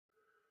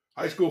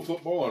High school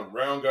football on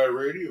Round Guy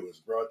Radio is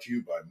brought to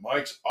you by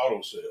Mike's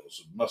Auto Sales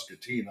of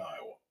Muscatine,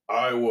 Iowa,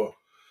 Iowa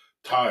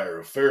Tire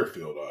of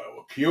Fairfield,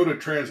 Iowa, Kyoto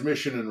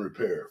Transmission and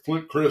Repair,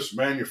 Flint Crisp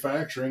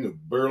Manufacturing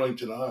of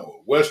Burlington,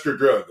 Iowa, Wester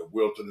Drug of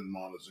Wilton and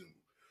Montezuma,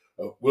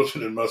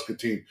 Wilton and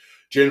Muscatine,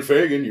 Jen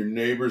Fagan, your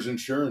neighbor's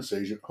insurance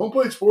agent, Home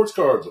Plate Sports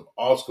Cards of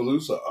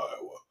Oskaloosa,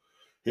 Iowa,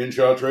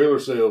 Henshaw Trailer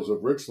Sales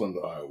of Richland,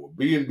 Iowa,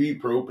 B&B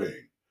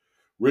Propane,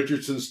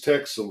 Richardson's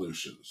Tech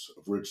Solutions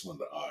of Richland,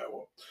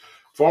 Iowa,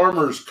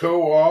 Farmers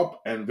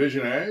Co-op and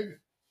Vision Ag,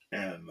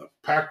 and the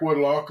Packwood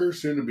Locker,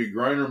 soon to be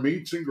Griner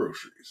Meats and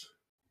Groceries.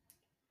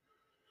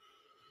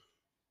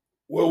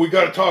 Well, we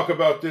got to talk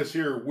about this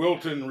here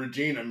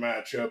Wilton-Regina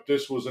matchup.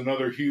 This was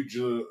another huge,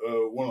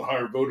 one of the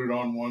higher voted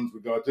on ones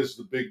we got. This is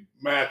the big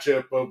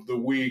matchup of the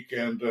week,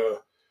 and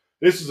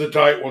this is a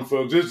tight one,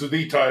 folks. This is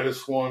the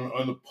tightest one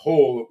on the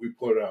poll that we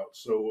put out.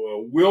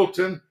 So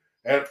Wilton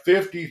at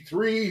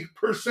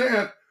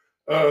 53%,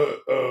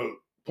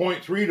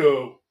 0.3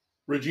 to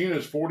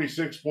Regina's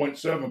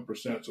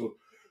 46.7%. So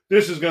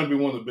this is going to be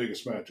one of the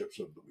biggest matchups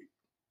of the week.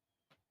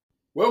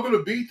 Well, going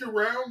to beat the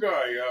round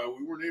guy.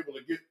 We weren't able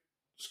to get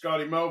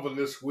Scotty Melvin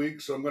this week,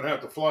 so I'm going to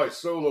have to fly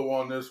solo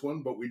on this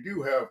one. But we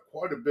do have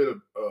quite a bit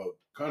of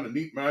kind of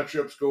neat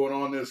matchups going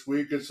on this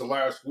week. It's the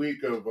last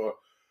week of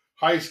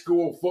high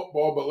school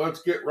football, but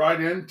let's get right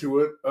into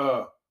it.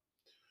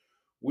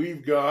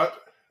 We've got,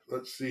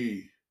 let's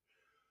see,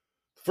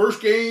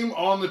 first game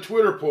on the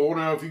Twitter poll.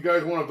 Now, if you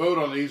guys want to vote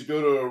on these,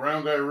 go to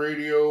Round Guy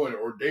Radio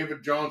or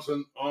David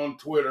Johnson on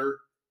Twitter,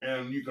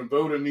 and you can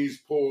vote in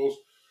these polls.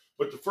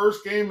 But the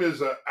first game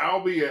is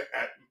Albie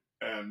at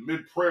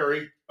Mid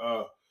Prairie.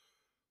 The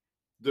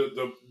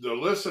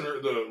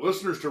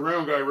listeners to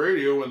Round Guy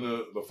Radio and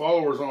the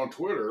followers on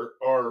Twitter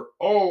are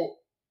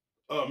all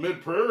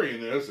Mid Prairie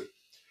in this.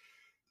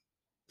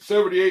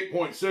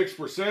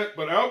 78.6%.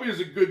 But Albie is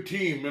a good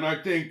team, and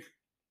I think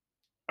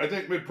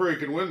Mid Prairie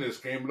can win this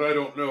game, but I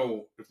don't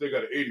know if they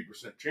got an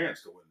 80%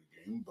 chance to win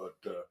the game. But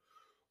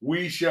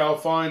we shall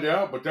find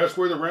out. But that's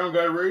where the Round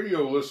Guy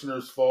Radio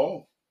listeners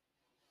fall.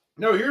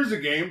 Now, here's a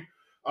game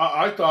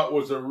I thought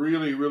was a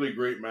really, really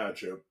great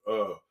matchup.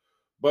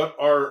 But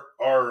our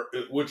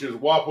which is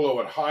Wapello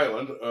at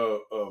Highland.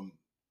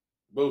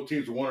 Both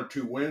teams are 1 or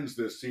 2 wins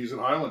this season.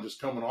 Highland just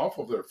coming off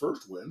of their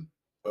first win.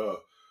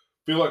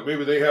 Feel like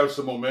maybe they have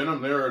some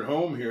momentum there at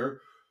home here.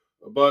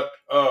 But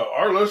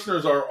our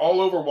listeners are all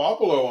over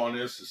Wapello on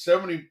this,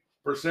 70%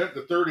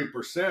 to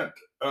 30%.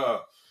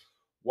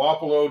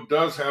 Wapello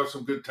does have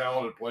some good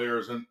talented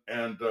players, and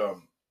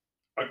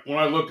when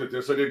I looked at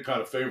this, I did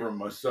kind of favor them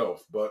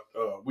myself. But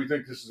we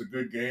think this is a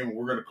good game, and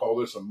we're going to call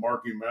this a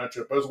marquee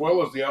matchup, as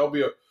well as the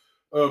Albia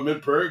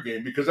Mid Prairie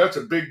game, because that's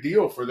a big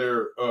deal for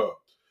their,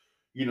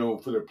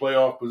 for their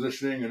playoff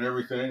positioning and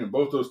everything. And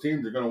both those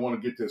teams are going to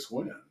want to get this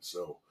win.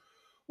 So,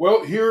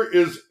 well, here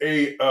is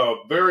a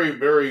very,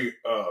 very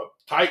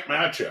tight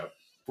matchup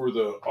for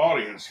the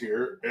audience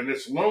here, and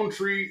it's Lone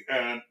Tree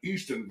and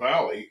Easton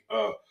Valley.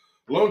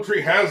 Lone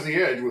Tree has the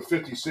edge with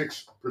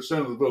 56%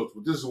 of the votes,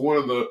 but this is one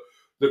of the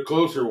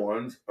closer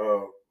ones.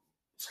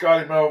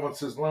 Scotty Melvin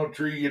says Lone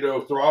Tree,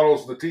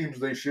 throttles the teams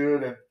they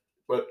should,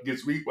 but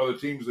gets beat by the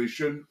teams they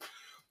shouldn't.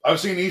 I've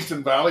seen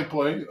Easton Valley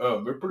play.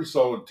 They're a pretty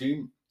solid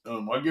team.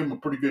 I give them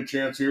a pretty good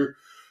chance here.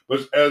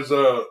 But as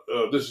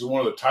this is one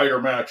of the tighter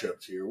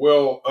matchups here.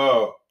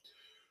 Well,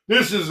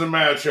 this is a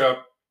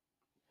matchup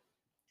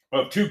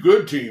of 2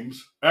 good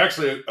teams.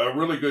 Actually, a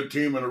really good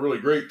team and a really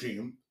great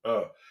team.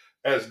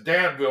 As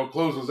Danville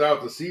closes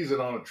out the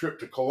season on a trip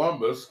to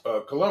Columbus.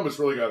 Columbus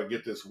really got to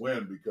get this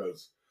win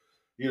because,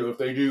 if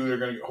they do, they're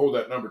going to hold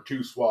that number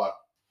 2 spot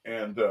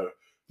and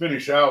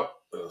finish out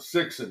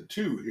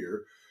 6-2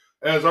 here.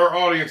 As our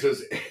audience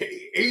is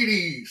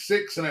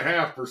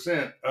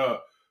 86.5%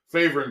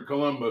 favoring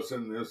Columbus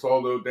in this,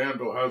 although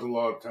Danville has a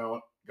lot of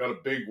talent, got a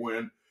big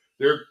win.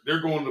 They're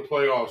going to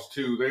playoffs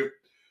too.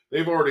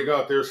 They've already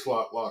got their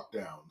slot locked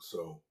down.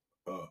 So,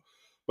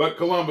 but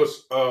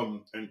Columbus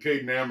and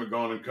Caden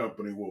Amagon and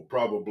company will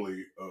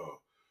probably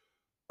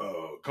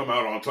come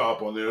out on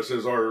top on this,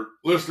 as our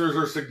listeners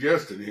are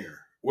suggesting here.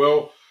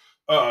 Well,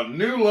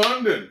 New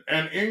London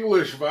and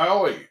English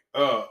Valley.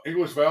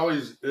 English Valley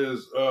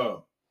is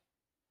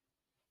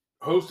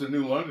hosting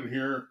New London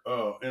here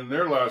in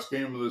their last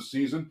game of the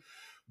season.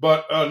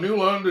 But New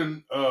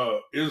London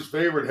is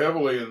favored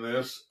heavily in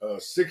this,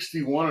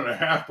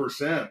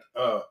 61.5%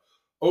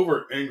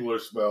 over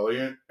English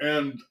Valley.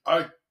 And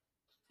I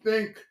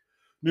think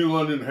New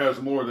London has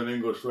more than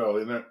English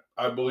Valley, and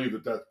I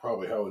believe that's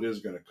probably how it is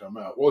going to come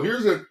out. Well,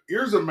 here's a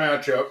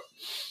matchup.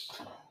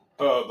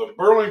 The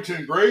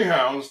Burlington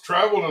Greyhounds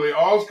travel to the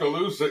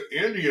Oskaloosa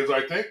Indians.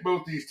 I think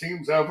both these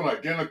teams have an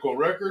identical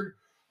record.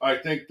 I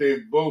think they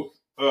both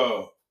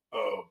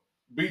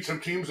beat some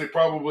teams they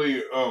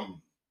probably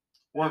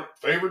weren't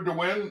favored to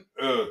win.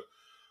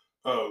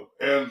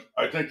 And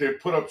I think they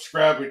put up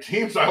scrappy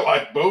teams. I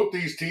like both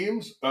these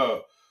teams.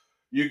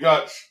 You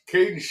got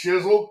Caden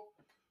Shizzle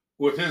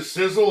with his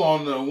sizzle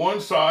on the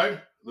one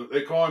side.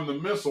 They call him the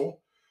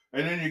missile.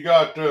 And then you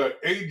got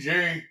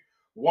A.J.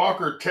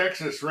 Walker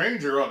Texas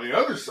Ranger on the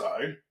other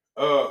side.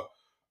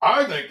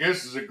 I think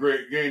this is a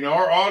great game. Now,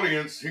 our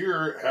audience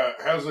here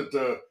has it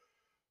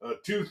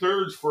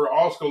 2/3 for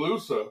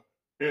Oskaloosa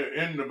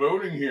in the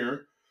voting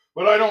here,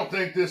 but I don't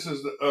think this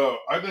is.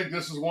 I think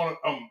this is one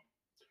of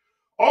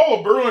all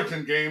the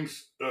Burlington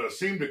games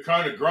seem to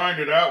kind of grind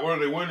it out whether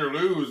they win or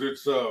lose.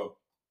 It's a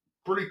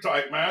pretty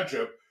tight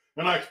matchup,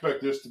 and I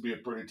expect this to be a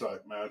pretty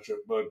tight matchup.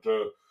 But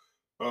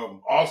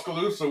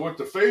Oskaloosa with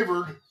the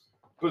favored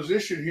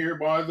position here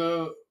by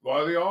the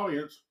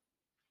audience.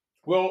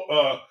 Well,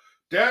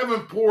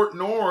 Davenport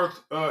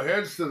North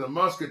heads to the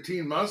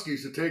Muscatine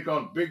Muskies to take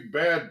on Big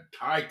Bad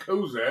Ty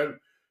Kozad,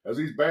 as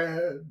he's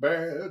bad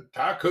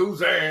Ty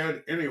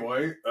Kozad.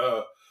 Anyway,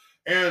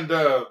 and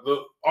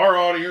our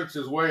audience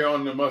is way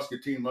on the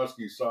Muscatine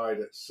Muskies side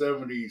at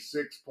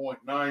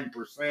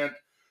 76.9%.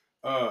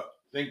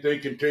 Think they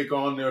can take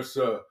on this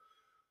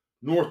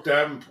North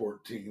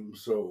Davenport team.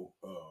 So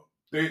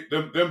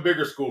them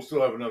bigger schools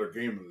still have another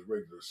game in the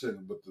regular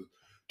season, but the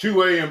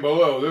 2A and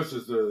below, this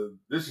is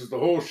the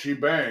whole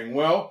shebang.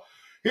 Well,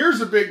 here's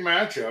a big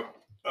matchup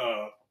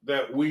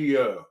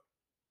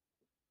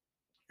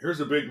here's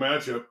a big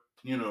matchup.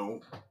 You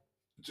know,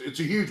 it's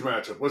a huge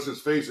matchup. Let's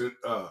just face it.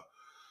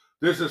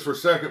 This is for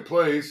second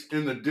place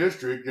in the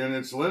district, and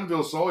it's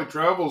Linville Sully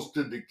travels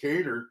to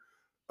Decatur.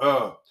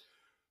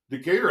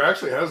 Decatur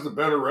actually has the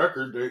better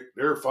record.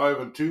 They're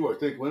 5-2. I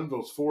think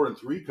Linville's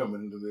 4-3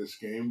 coming into this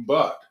game.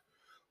 But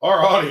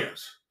our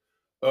audience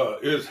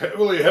is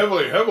heavily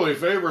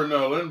favoring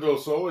Linville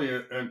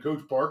Sully and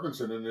Coach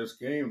Parkinson in this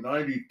game.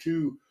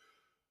 92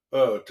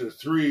 to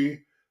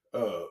 3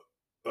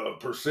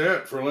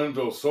 percent for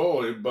Linville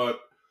Sully.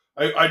 But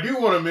I do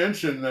want to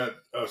mention that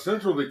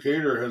Central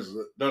Decatur has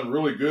done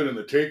really good in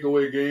the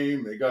takeaway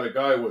game. They got a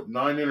guy with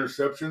 9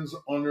 interceptions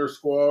on their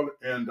squad,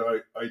 and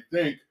I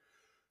think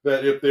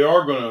that if they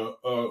are going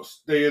to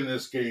stay in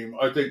this game,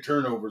 I think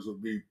turnovers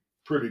would be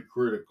pretty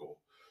critical.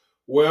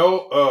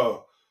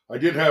 Well, I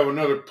did have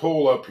another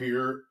poll up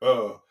here.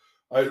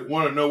 I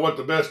want to know what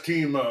the best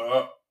team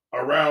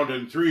around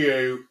in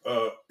 3A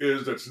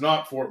is that's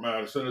not Fort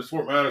Madison. As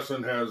Fort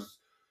Madison has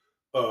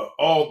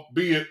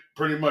albeit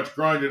pretty much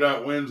grinded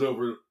out wins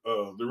over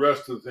the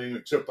rest of the thing,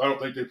 except I don't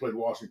think they played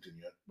Washington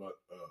yet. But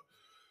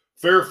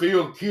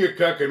Fairfield,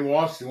 Keokuk, and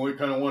Washington, we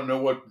kind of want to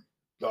know what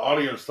the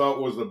audience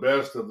thought was the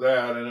best of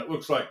that, and it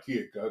looks like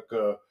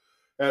Keokuk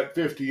at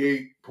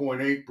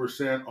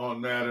 58.8%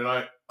 on that, and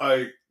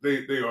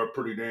they are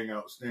pretty dang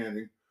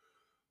outstanding.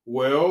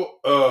 Well,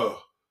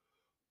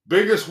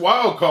 biggest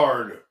wild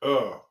card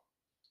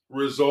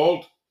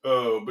result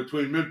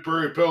between Mid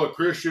Prairie Pella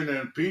Christian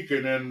and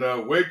Pekin, and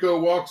Waco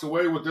walks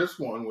away with this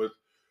one with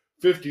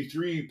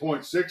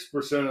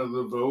 53.6% of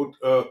the vote.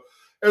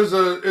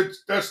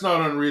 That's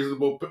not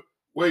unreasonable.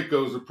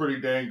 Waco's a pretty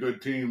dang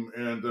good team,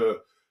 and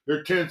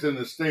they're 10th in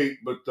the state,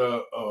 but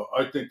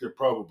I think they're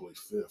probably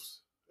 5th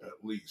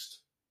at least,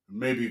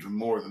 maybe even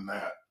more than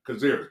that,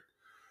 because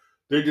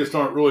they just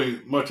aren't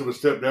really much of a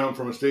step down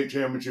from a state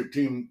championship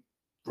team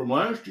from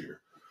last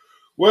year.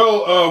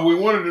 Well, we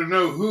wanted to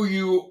know who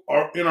you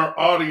are in our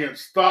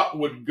audience thought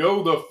would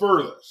go the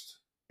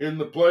furthest in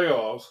the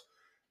playoffs,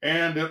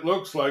 and it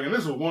looks like, and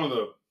this is one of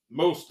the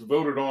most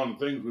voted on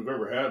things we've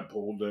ever had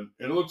polled, and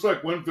it looks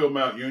like Winfield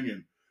Mount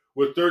Union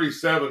with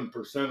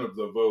 37% of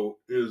the vote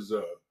is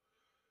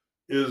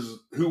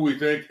who we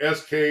think.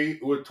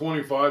 SK with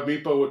 25,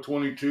 Meepo with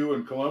 22,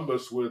 and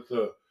Columbus with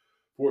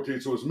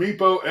 14. So it's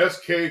Meepo,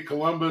 SK,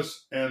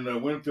 Columbus,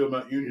 and Winfield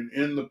Mount Union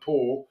in the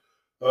poll.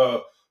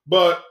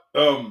 But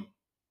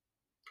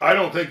I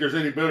don't think there's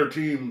any better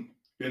team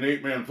in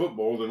 8-man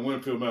football than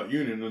Winfield Mount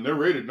Union, and they're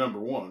rated number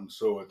 1.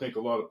 So I think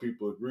a lot of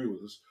people agree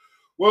with us.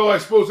 Well, I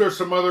suppose there's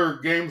some other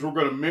games we're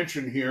going to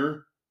mention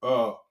here.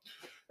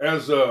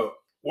 As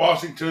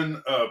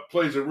Washington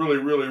plays a really,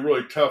 really,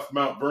 really tough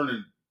Mount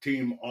Vernon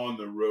team on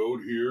the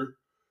road here.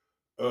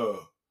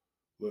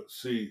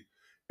 Let's see.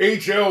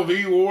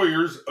 HLV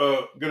Warriors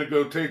going to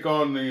go take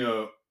on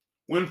the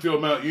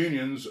Winfield Mount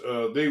Unions.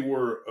 They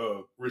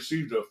were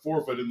received a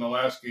forfeit in the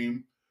last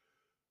game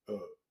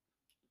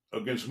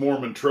against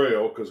Mormon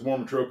Trail because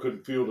Mormon Trail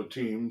couldn't field a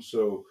team.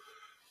 So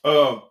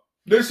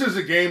this is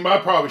a game, I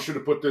probably should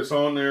have put this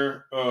on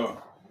there.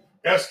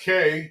 SK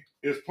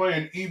is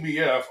playing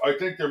EBF. I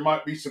think there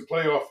might be some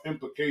playoff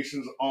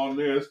implications on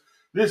this.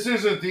 This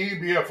isn't the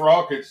EBF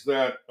Rockets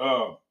that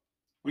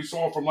we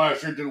saw from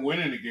last year, didn't win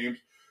any games.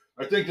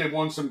 I think they've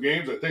won some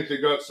games. I think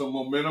they got some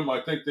momentum.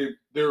 I think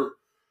they're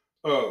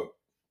a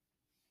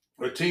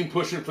team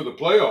pushing for the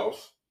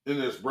playoffs in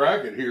this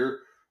bracket here.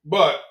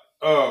 But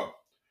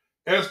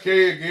SK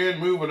again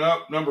moving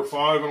up, number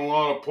 5 in a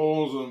lot of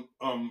polls, and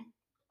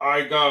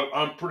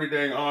I'm pretty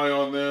dang high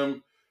on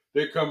them.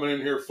 They coming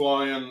in here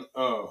flying.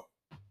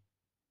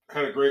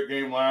 Had a great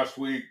game last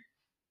week.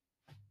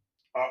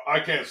 I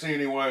can't see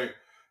any way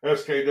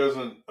SK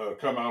doesn't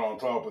come out on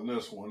top in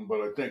this one,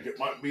 but I think it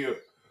might be a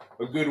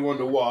good one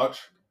to watch.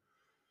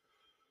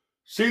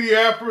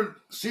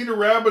 Cedar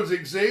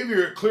Rapids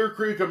Xavier at Clear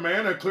Creek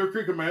Amana. Clear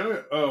Creek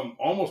Amana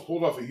almost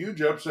pulled off a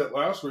huge upset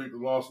last week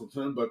with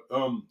Lawson, but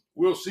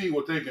we'll see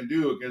what they can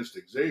do against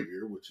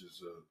Xavier, which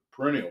is a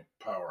perennial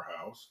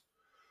powerhouse.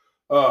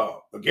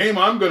 The game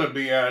I'm going to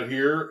be at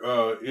here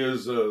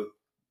is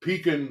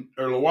Pekin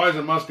or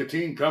Louisa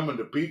Muscatine coming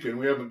to Pekin.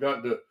 We haven't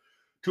gotten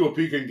to a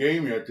Pekin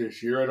game yet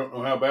this year. I don't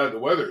know how bad the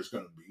weather is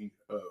going to be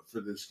for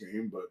this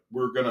game, but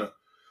we're going to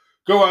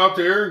go out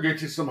there and get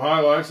you some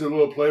highlights, a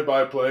little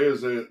play-by-play,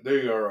 as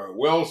they are a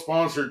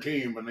well-sponsored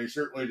team, and they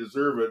certainly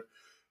deserve it.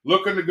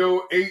 Looking to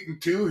go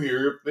 8-2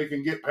 here if they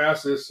can get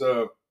past this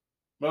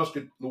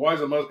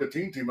Louisa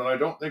Muscatine team, and I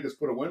don't think it's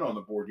put a win on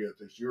the board yet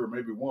this year, or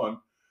maybe one.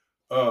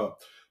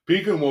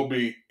 Pekin will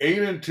be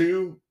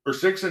 8-2 or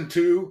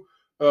 6-2.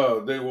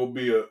 They will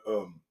be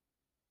a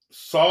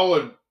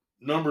solid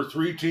number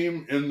 3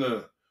 team in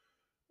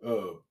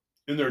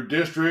their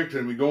district,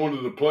 and we go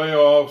into the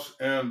playoffs.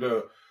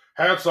 And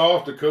hats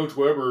off to Coach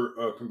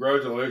Weber.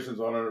 Congratulations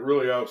on a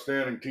really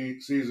outstanding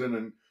season,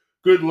 and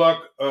good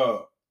luck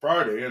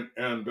Friday.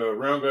 And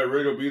Round Guy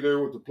Radio will be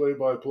there with the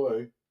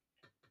play-by-play.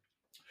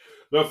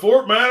 The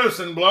Fort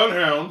Madison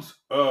Bloodhounds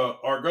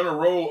are going to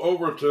roll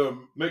over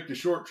to make the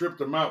short trip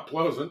to Mount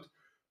Pleasant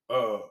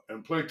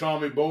and play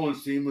Tommy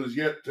Boland's team, who's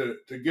yet to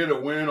get a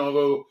win,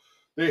 although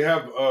they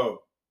have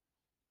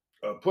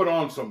put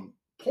on some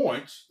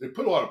points. They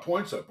put a lot of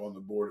points up on the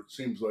board, it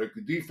seems like.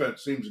 The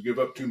defense seems to give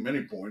up too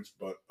many points,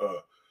 but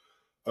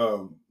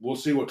we'll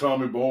see what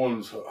Tommy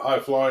Boland's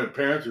high-flying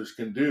Panthers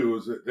can do.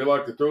 Is that they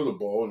like to throw the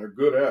ball, and they're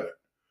good at it.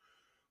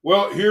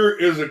 Well, here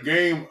is a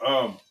game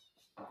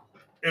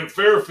in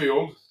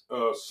Fairfield.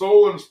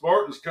 Solon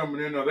Spartans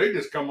coming in. Now, they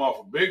just come off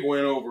a big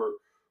win over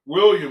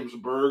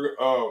Williamsburg.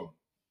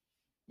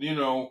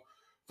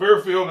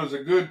 Fairfield is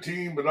a good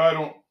team, but I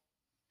don't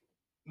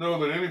know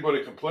that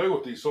anybody can play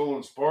with these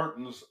Solon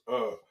Spartans.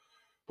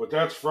 But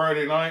that's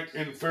Friday night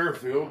in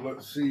Fairfield.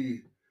 Let's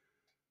see.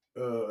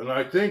 And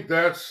I think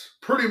that's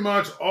pretty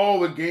much all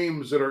the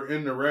games that are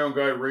in the Round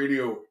Guy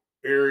Radio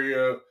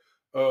area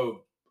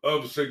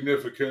of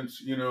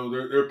significance.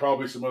 There are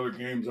probably some other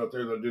games out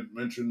there that I didn't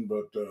mention,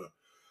 but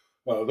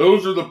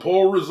those are the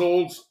poll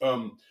results.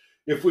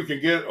 If we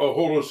can get a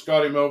hold of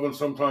Scotty Melvin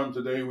sometime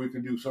today, we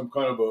can do some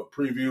kind of a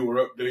preview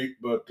or update.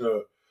 But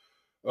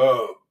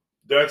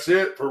that's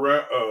it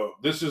for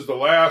this is the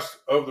last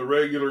of the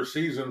regular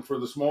season for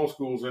the small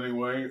schools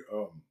anyway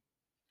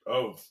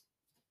of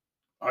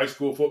high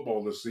school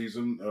football this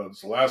season.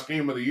 It's the last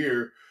game of the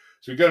year.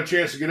 So you got a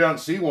chance to get out and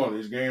see one of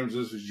these games.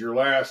 This is your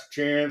last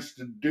chance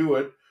to do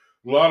it.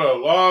 A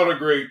lot of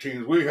great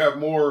teams. We have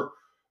more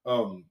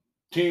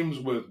teams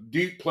with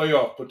deep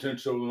playoff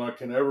potential than I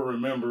can ever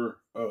remember.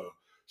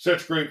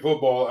 Such great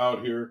football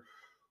out here.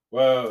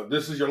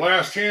 This is your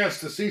last chance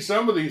to see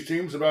some of these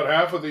teams. About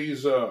half of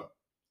these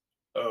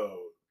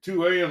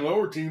 2A and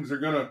lower teams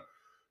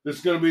this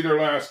is gonna be their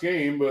last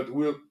game, but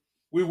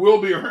we will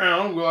be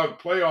around. We'll have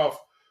playoff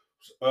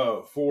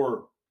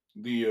for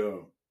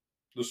the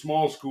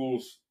small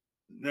schools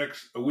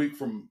a week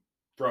from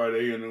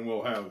Friday, and then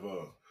we'll have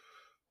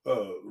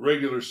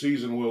regular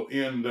season will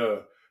end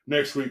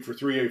next week for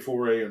 3A,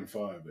 4A, and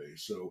 5A.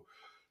 So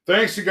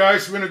thanks, you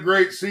guys. It's been a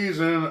great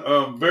season.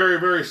 Very,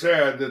 very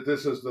sad that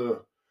this is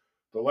the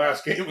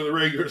last game of the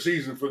regular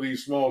season for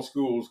these small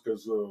schools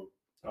because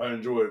I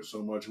enjoy it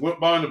so much. It went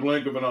by in the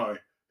blink of an eye.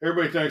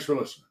 Everybody, thanks for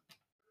listening.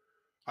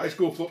 High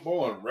school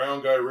football on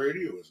Round Guy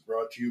Radio is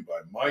brought to you by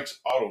Mike's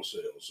Auto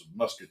Sales of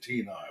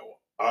Muscatine, Iowa.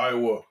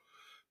 Iowa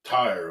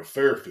Tire of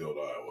Fairfield,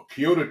 Iowa.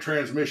 Kyoto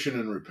Transmission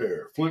and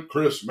Repair. Flint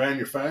Crisp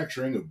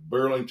Manufacturing of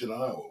Burlington,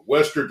 Iowa.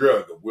 Wester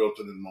Drug of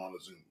Wilton and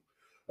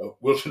Montezuma.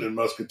 Wilton and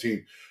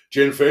Muscatine.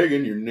 Jen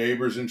Fagan, your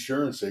neighbor's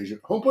insurance agent.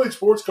 Home Plate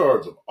Sports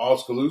Cards of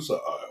Oskaloosa,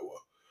 Iowa.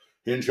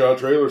 Henshaw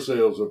Trailer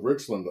Sales of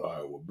Richland,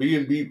 Iowa.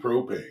 B&B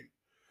Propane.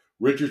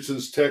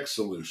 Richardson's Tech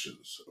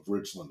Solutions of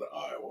Richland,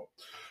 Iowa.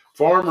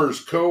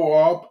 Farmers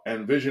Co-op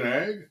and Vision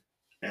Ag.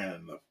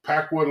 And the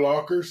Packwood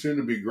Locker, soon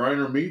to be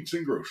Griner Meats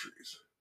and Groceries.